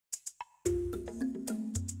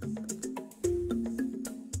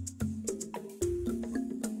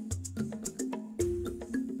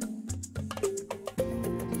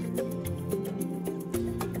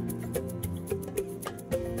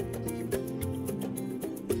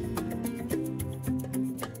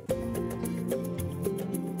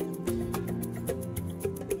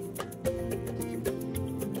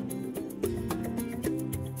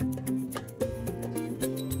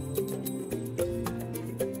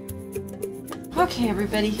Okay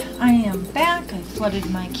everybody, I am back. I flooded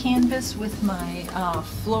my canvas with my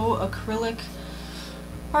Flow Acrylic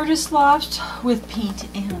Artist Loft with paint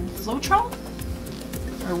and Floetrol,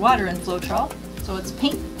 or water and Floetrol. So it's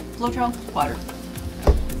paint, Floetrol, water.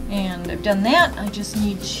 And I've done that. I just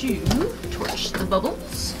need to torch the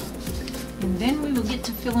bubbles, and then we will get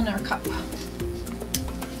to fill in our cup.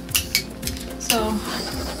 So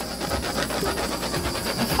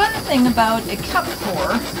the fun thing about a cup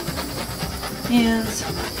pour is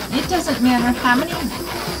it doesn't matter how many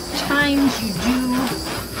times you do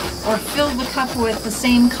or fill the cup with the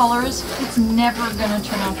same colors, it's never going to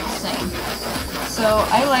turn out the same. So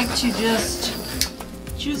I like to just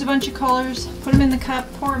choose a bunch of colors, put them in the cup,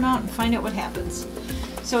 pour them out, and find out what happens.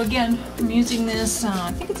 So again, I'm using this,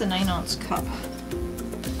 I think it's a 9-ounce cup.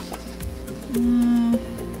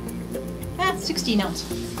 16 ounce.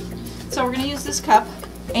 So we're going to use this cup,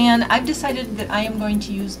 and I've decided that I am going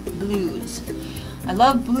to use blues. I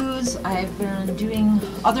love blues. I've been doing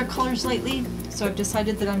other colors lately, so I've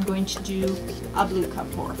decided that I'm going to do a blue cup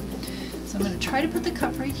pour. So I'm going to try to put the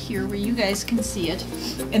cup right here where you guys can see it,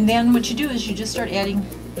 and then what you do is you just start adding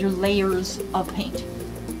your layers of paint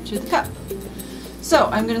to the cup. So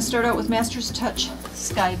I'm going to start out with Master's Touch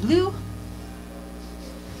Sky Blue,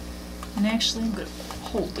 and actually I'm going to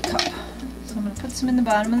hold the cup. So I'm going to put some in the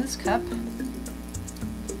bottom of this cup.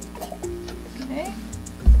 Okay.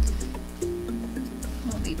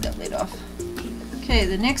 I'll leave that lid off. Okay,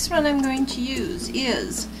 the next one I'm going to use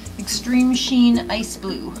is Extreme Sheen Ice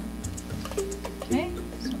Blue. Okay,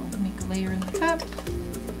 so I'll make a layer in the cup.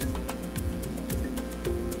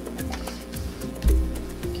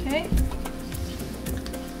 Okay.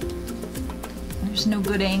 There's no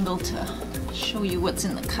good angle to show you what's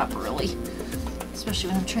in the cup really, especially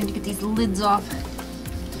when I'm trying to get these lids off.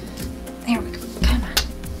 There we go. Come on.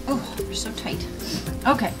 Oh, they're so tight.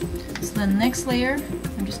 Okay, so the next layer,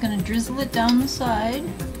 I'm just going to drizzle it down the side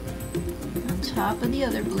on top of the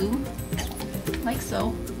other blue, like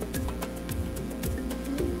so.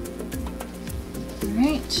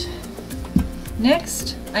 Alright.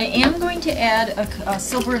 Next, I am going to add a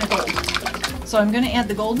silver and a gold. So I'm going to add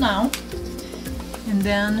the gold now, and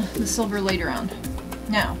then the silver later on.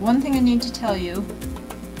 Now, one thing I need to tell you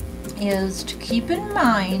is to keep in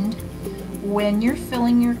mind when you're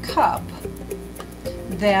filling your cup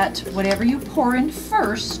that whatever you pour in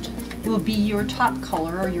first will be your top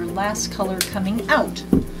color or your last color coming out.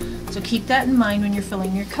 So keep that in mind when you're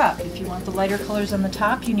filling your cup. If you want the lighter colors on the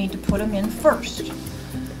top, you need to put them in first.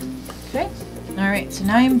 Okay? Alright, so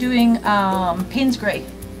now I'm doing Payne's Gray.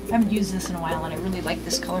 I haven't used this in a while and I really like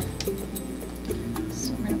this color.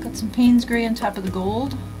 So we're going to put some Payne's Gray on top of the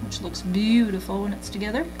gold, which looks beautiful when it's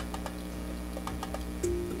together.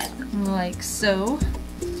 Like so.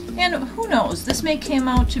 And who knows, this may come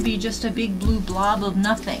out to be just a big blue blob of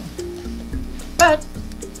nothing. But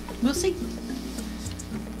we'll see.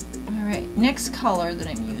 Alright, next color that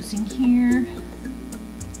I'm using here,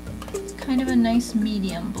 it's kind of a nice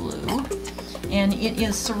medium blue, and it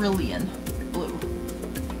is Cerulean Blue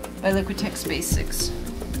by Liquitex Basics.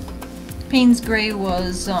 Payne's Gray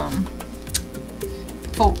was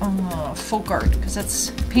folk art, because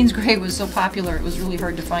that's Payne's Gray was so popular it was really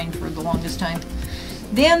hard to find for the longest time.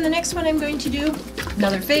 Then the next one I'm going to do,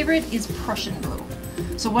 another favorite, is Prussian Blue.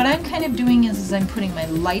 So what I'm kind of doing is I'm putting my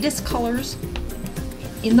lightest colors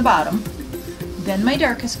in the bottom, then my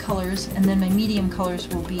darkest colors, and then my medium colors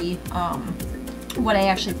will be what I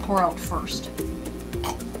actually pour out first. So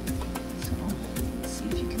let's see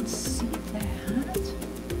if you can see that.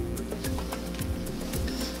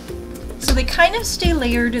 So they kind of stay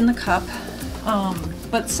layered in the cup,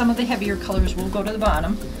 but some of the heavier colors will go to the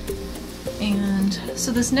bottom. And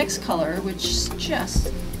so this next color, which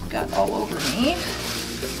just got all over me,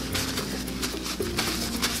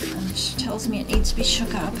 which tells me it needs to be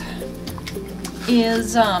shook up,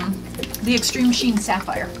 is the Extreme Sheen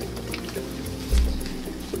Sapphire.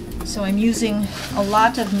 So I'm using a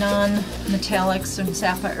lot of non-metallics and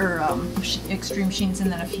sapphire, or extreme sheens,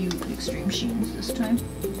 and then a few extreme sheens this time.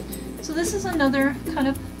 So this is another kind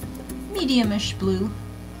of medium-ish blue.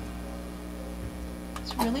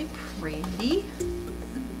 It's really pretty.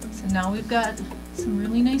 So now we've got some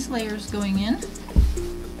really nice layers going in.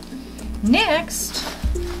 Next,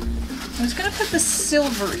 I was going to put the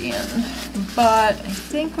silver in, but I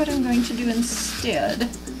think what I'm going to do instead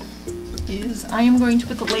is I am going to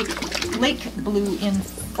put the lake blue in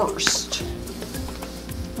first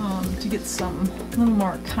to get some little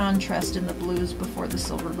more contrast in the blues before the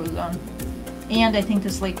silver goes on. And I think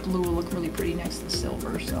this lake blue will look really pretty next to the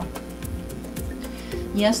silver. So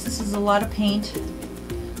yes, this is a lot of paint,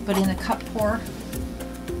 but in a cup pour,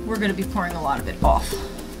 we're going to be pouring a lot of it off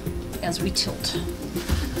as we tilt.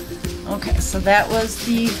 Okay, so that was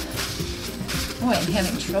the... Oh, I'm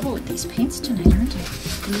having trouble with these paints tonight, aren't I?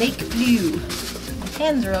 Lake blue. My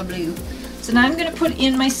hands are all blue. So now I'm going to put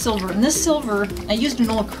in my silver. And this silver, I used an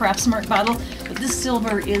old Craftsmart bottle, but this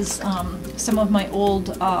silver is some of my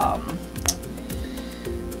old... I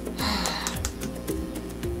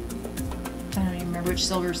don't even remember which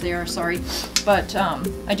silvers they are, sorry. But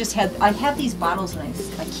I have these bottles and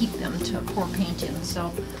I keep them to pour paint in.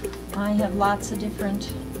 So I have lots of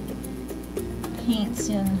different paints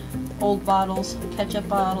in old bottles, ketchup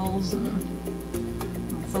bottles, and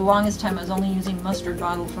for the longest time I was only using mustard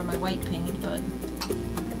bottle for my white paint, but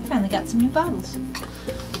I finally got some new bottles.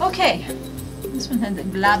 Okay, this one had the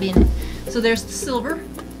glob in. So there's the silver.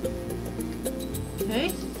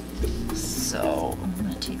 Okay, so I'm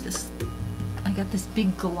gonna take this. I got this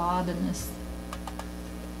big glob in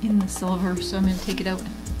the silver, so I'm gonna take it out.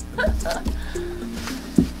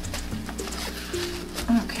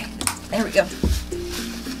 Okay, there we go.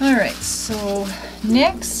 Alright, so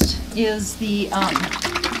next is the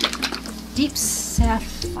Deep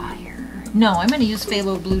Sapphire. No, I'm going to use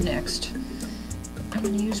Phthalo Blue next. I'm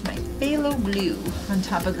going to use my Phthalo Blue on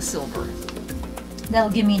top of the silver. That'll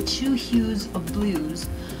give me 2 hues of blues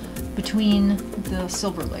between the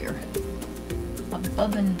silver layer,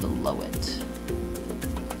 above and below it.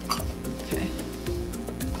 Okay.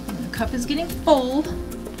 And the cup is getting full,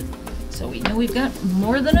 so we know we've got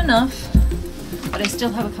more than enough. But I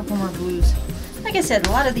still have a couple more blues. Like I said,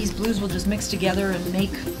 a lot of these blues will just mix together and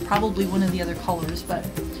make probably one of the other colors, but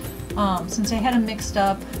since I had them mixed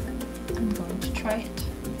up, I'm going to try it.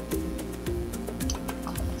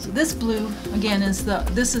 So this blue, again,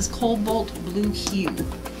 this is Cobalt Blue Hue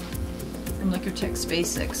from Liquortex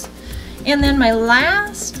Basics. And then my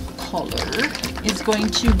last color is going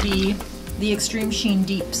to be the Extreme Sheen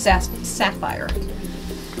Deep Sapphire.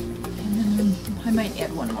 And then I might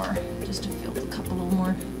add one more, just to fill the cup a little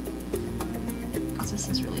more, because this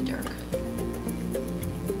is really dark.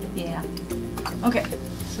 Yeah. Okay,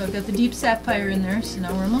 so I've got the Deep Sapphire in there, so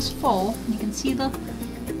now we're almost full. You can see the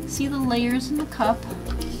layers in the cup.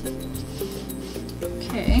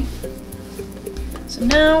 Okay. So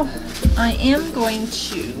now I am going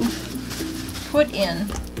to put in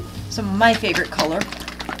some of my favorite color,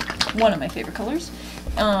 one of my favorite colors.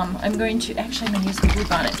 I'm going to use the Blue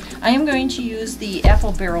Bonnet. I am going to use the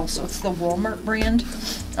Apple Barrel, so it's the Walmart brand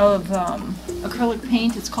of acrylic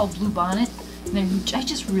paint. It's called Blue Bonnet, and I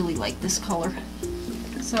just really like this color.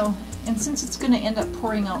 So, and since it's going to end up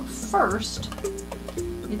pouring out first,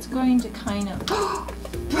 it's going to kind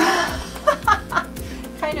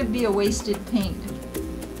of be a wasted paint.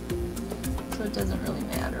 So it doesn't really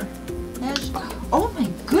matter. Oh my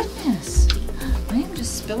goodness! I am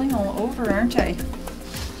just spilling all over, aren't I?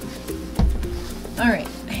 Alright,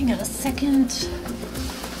 hang on a second.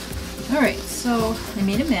 Alright, so I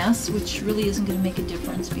made a mess, which really isn't going to make a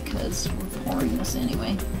difference because we're pouring this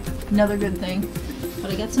anyway. Another good thing.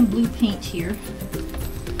 But I got some blue paint here.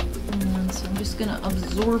 And so I'm just going to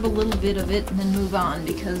absorb a little bit of it and then move on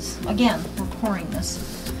because, again, we're pouring this.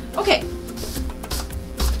 Okay,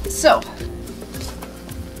 so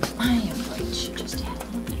I am going to just add a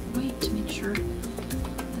little bit of weight to make sure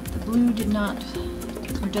that the blue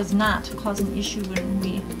does not cause an issue when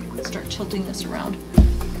we start tilting this around.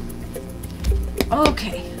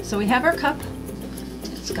 Okay, so we have our cup.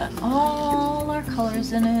 It's got all our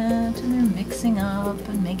colors in it, and they're mixing up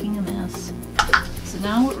and making a mess. So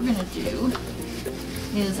now what we're going to do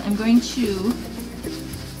is I'm going to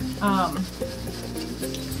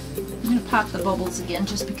pop the bubbles again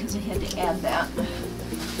just because I had to add that.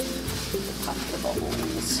 Pop the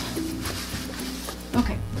bubbles.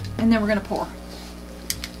 Okay, and then we're going to pour.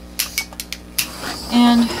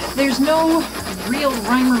 And there's no real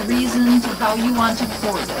rhyme or reason to how you want to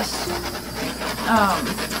pour this.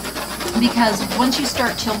 Because once you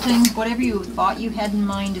start tilting, whatever you thought you had in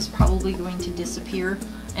mind is probably going to disappear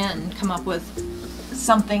and come up with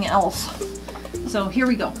something else. So here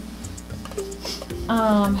we go.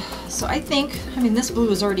 So I think, this blue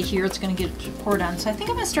is already here, it's going to get poured on. So I think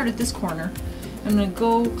I'm going to start at this corner. I'm going to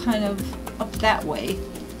go kind of up that way.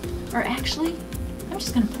 Or actually, I'm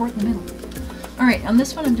just going to pour it in the middle. Alright, on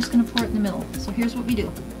this one I'm just going to pour it in the middle. So here's what we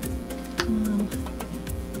do.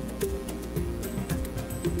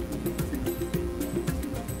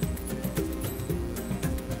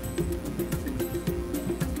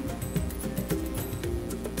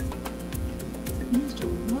 Used a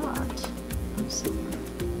lot of silver.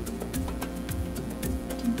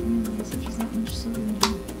 Didn't realize there's that much silver in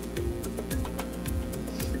here.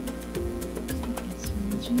 Okay, so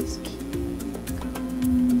we'll just keep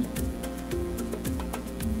going.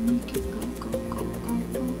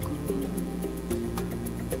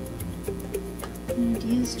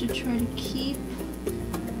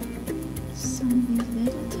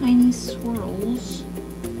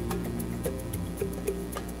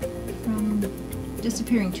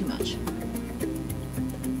 disappearing too much. So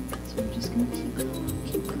I'm just going to keep going,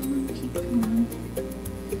 keep going, keep going.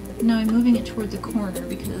 Now I'm moving it toward the corner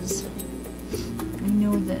because I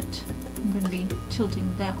know that I'm going to be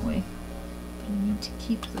tilting that way. But I need to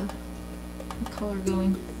keep the color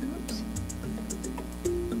going. Oops.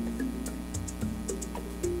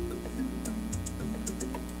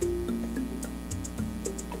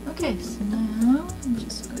 Okay, so now I'm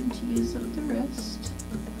just going to use up the rest.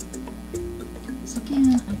 Because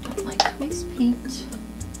again, I don't like waste paint,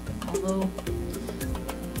 although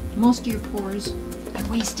most of your pores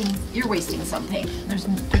you're wasting something. There's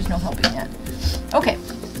no helping that. Okay,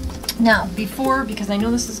 now because I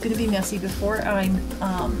know this is going to be messy, before I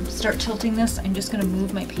start tilting this, I'm just going to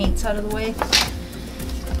move my paints out of the way.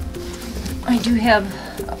 I do have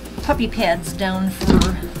puppy pads down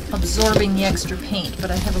for absorbing the extra paint,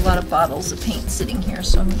 but I have a lot of bottles of paint sitting here,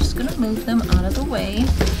 so I'm just going to move them out of the way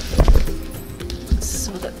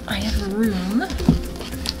so that I have room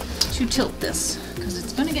to tilt this, because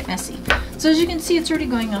it's going to get messy. So as you can see, it's already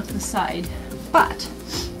going off the side, but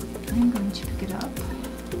I'm going to pick it up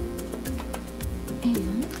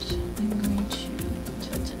and I'm going to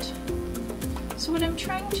tilt it. So what I'm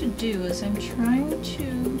trying to do is I'm trying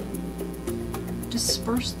to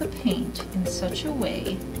disperse the paint in such a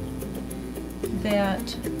way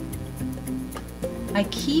that I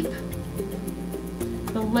keep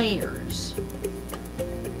the layers,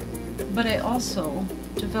 but I also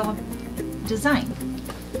develop design.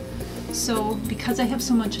 So because I have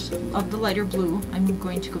so much of the lighter blue, I'm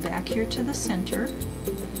going to go back here to the center,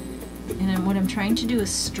 and what I'm trying to do is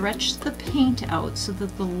stretch the paint out so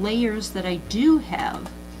that the layers that I do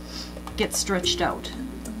have get stretched out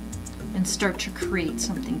and start to create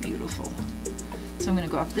something beautiful. So I'm going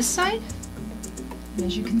to go off this side, and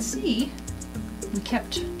as you can see, we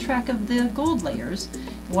kept track of the gold layers.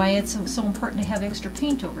 Why it's so important to have extra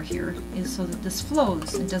paint over here is so that this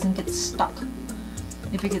flows and doesn't get stuck.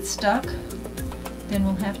 If it gets stuck, then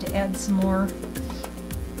we'll have to add some more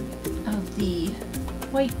of the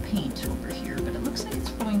white paint over here, but it looks like it's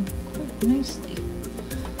flowing quite nicely.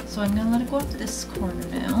 So I'm going to let it go up this corner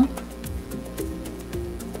now.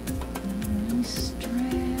 And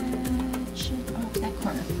stretch it off that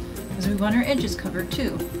corner, because we want our edges covered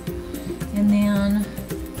too. And then I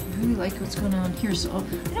really like what's going on here, so I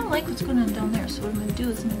don't like what's going on down there, so what I'm going to do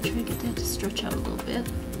is I'm going to try to get that to stretch out a little bit.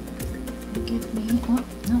 Give me, oh,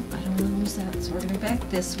 no, I don't want to lose that, so we're going back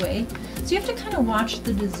this way. So you have to kind of watch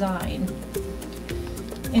the design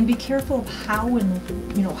and be careful of how and,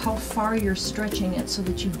 you know, how far you're stretching it so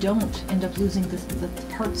that you don't end up losing the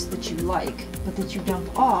parts that you like, but that you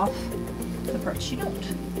dump off the parts you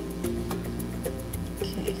don't.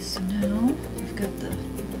 Okay, so now I've got the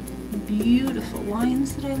beautiful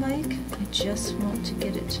lines that I like. I just want to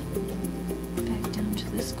get it back down to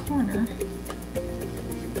this corner.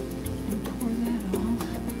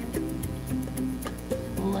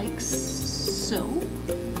 So,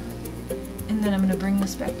 and then I'm going to bring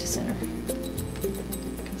this back to center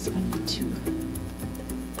because I need to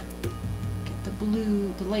get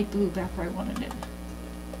the light blue back where I wanted it.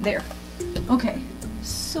 There. Okay,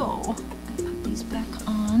 so I'm going to put these back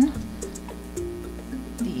on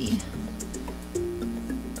the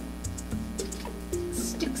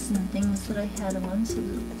sticks and things that I had on so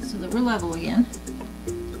that we're level again.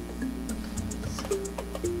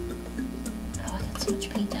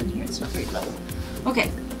 It's not very level.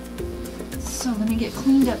 Okay, so let me get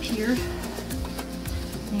cleaned up here,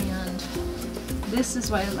 and this is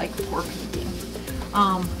why I like pour painting.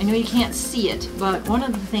 I know you can't see it, but one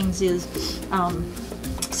of the things is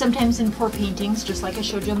sometimes in pour paintings, just like I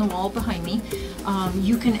showed you on the wall behind me,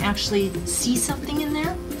 you can actually see something in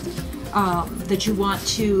there that you want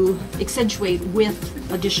to accentuate with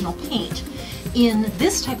additional paint. In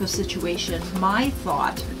this type of situation, my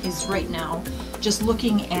thought is right now, just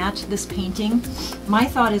looking at this painting, my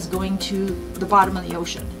thought is going to the bottom of the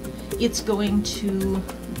ocean. It's going to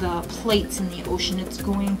the plates in the ocean. It's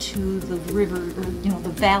going to the river, or you know, the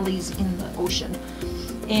valleys in the ocean.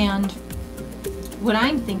 And what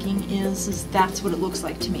I'm thinking is that's what it looks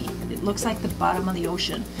like to me. It looks like the bottom of the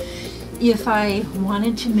ocean. If I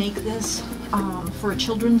wanted to make this for a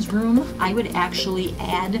children's room, I would actually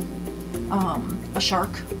add a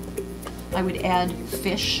shark. I would add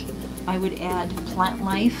fish. I would add plant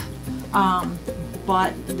life,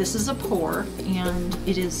 but this is a pour, and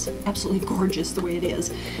it is absolutely gorgeous the way it is.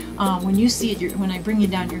 When you see it, when I bring you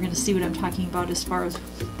down, you're going to see what I'm talking about as far as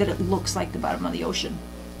that it looks like the bottom of the ocean.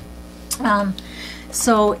 And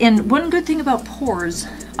one good thing about pours,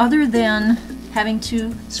 other than having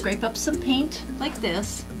to scrape up some paint like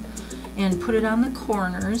this and put it on the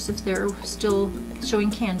corners if they're still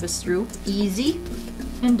showing canvas through. Easy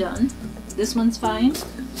and done. This one's fine.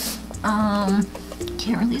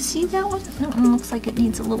 Can't really see that one. That one looks like it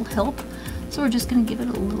needs a little help. So we're just gonna give it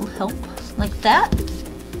a little help like that.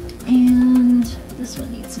 And this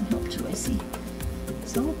one needs some help too, I see.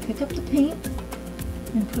 So we'll pick up the paint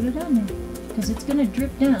and put it on there because it's gonna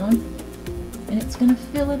drip down and it's gonna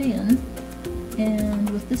fill it in. And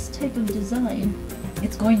with this type of design,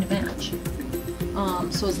 it's going to match.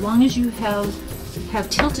 So as long as you have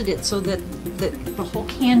tilted it so that the whole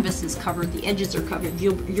canvas is covered, the edges are covered,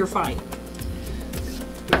 you're fine.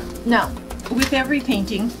 Now, with every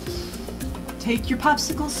painting, take your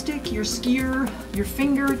popsicle stick, your skier, your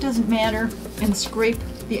finger, it doesn't matter, and scrape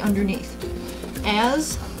the underneath.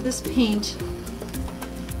 As this paint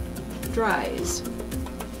dries,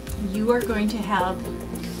 you are going to have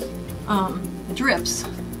drips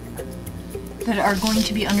that are going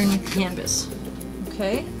to be underneath the canvas.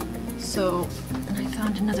 Okay, so, and I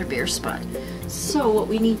found another bare spot. So what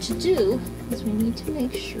we need to do is we need to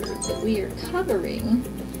make sure that we are covering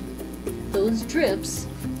those drips,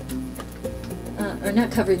 or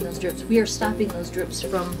not covering those drips, we are stopping those drips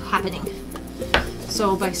from happening.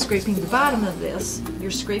 So by scraping the bottom of this,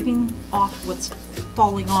 you're scraping off what's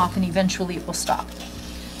falling off and eventually it will stop.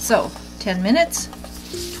 So 10 minutes,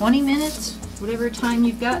 20 minutes, whatever time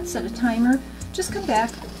you've got, set a timer, just come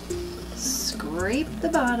back, scrape the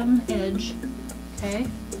bottom edge, okay?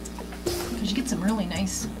 Because you get some really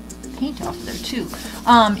nice paint off there too.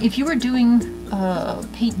 If you were doing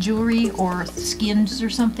paint jewelry or skins or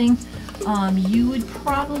something, you would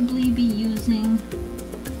probably be using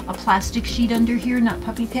a plastic sheet under here, not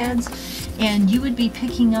puppy pads, and you would be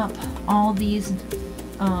picking up all these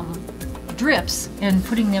drips and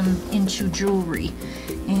putting them into jewelry.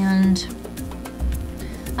 And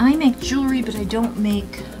I make jewelry, but I don't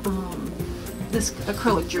make this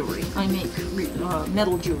acrylic jewelry. I make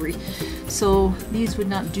metal jewelry, so these would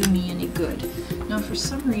not do me any good. Now for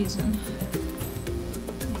some reason,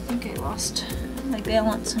 I think I lost my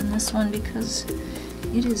balance on this one because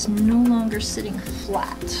it is no longer sitting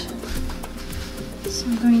flat. So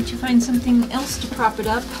I'm going to find something else to prop it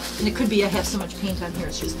up, and it could be I have so much paint on here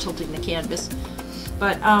it's just tilting the canvas.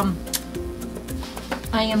 But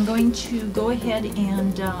I am going to go ahead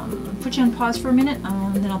and put you on pause for a minute,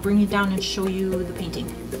 and then I'll bring you down and show you the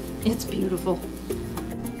painting. It's beautiful.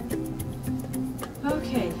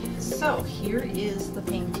 Okay, so here is the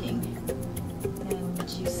painting. And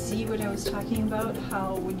you see what I was talking about?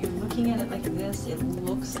 How when you're looking at it like this, it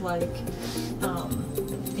looks like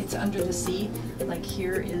it's under the sea. Like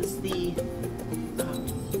here is the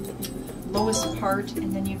lowest part,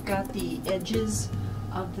 and then you've got the edges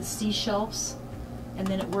of the seashells, and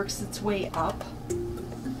then it works its way up.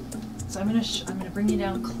 So I'm gonna bring you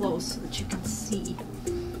down close so that you can see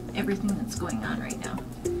everything that's going on right now.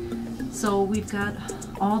 So we've got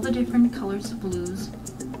all the different colors of blues,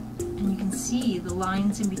 and you can see the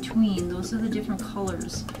lines in between. Those are the different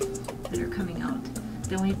colors that are coming out.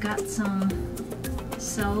 Then we've got some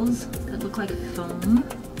cells that look like foam,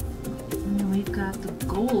 and then we've got the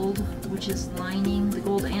gold, which is lining, the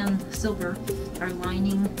gold and silver are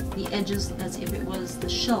lining the edges as if it was the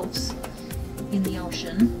shelves in the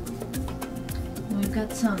ocean. And we've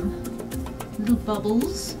got some little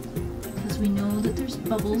bubbles, because we know that there's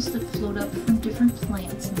bubbles that float up from different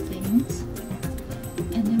plants and things.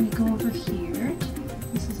 And then we go over here.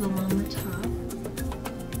 This is along the top.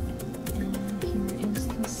 And here is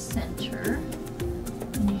the center.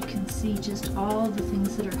 And you can see just all the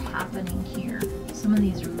things that are happening here. Some of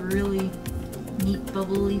these really neat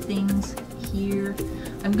bubbly things here.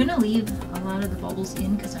 I'm going to leave a lot of the bubbles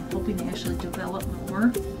in because I'm hoping they actually develop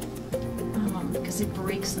more. Because it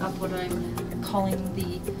breaks up what I'm calling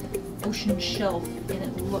the ocean shelf, and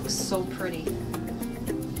it looks so pretty.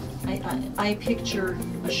 I picture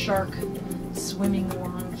a shark swimming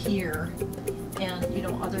along here, and you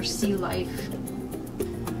know, other sea life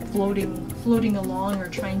floating along or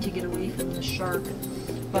trying to get away from the shark.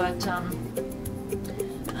 But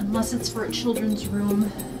unless it's for a children's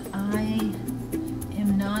room, I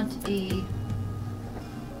am not a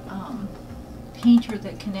painter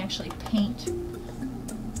that can actually paint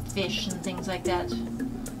fish and things like that.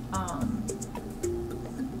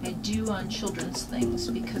 I do on children's things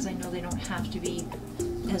because I know they don't have to be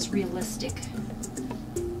as realistic.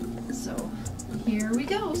 So here we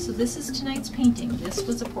go. So this is tonight's painting. This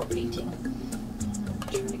was a pour painting.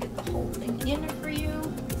 I'll try to get the whole thing in for you.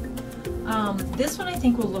 This one I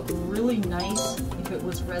think will look really nice if it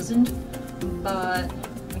was resined, but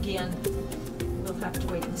again, we'll have to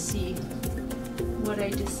wait and see what I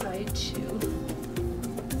decide to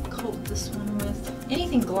coat this one with,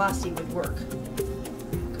 anything glossy would work,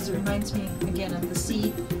 because it reminds me again of the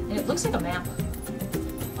sea, and it looks like a map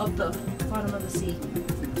of the bottom of the sea.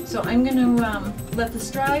 So I'm going to let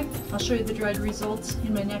this dry. I'll show you the dried results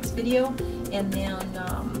in my next video, and then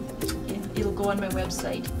it'll go on my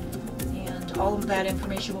website, and all of that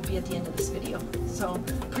information will be at the end of this video. So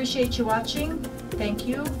appreciate you watching. Thank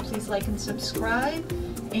you. Please like and subscribe,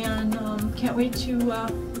 and can't wait to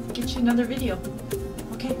get you another video.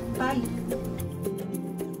 Okay, bye.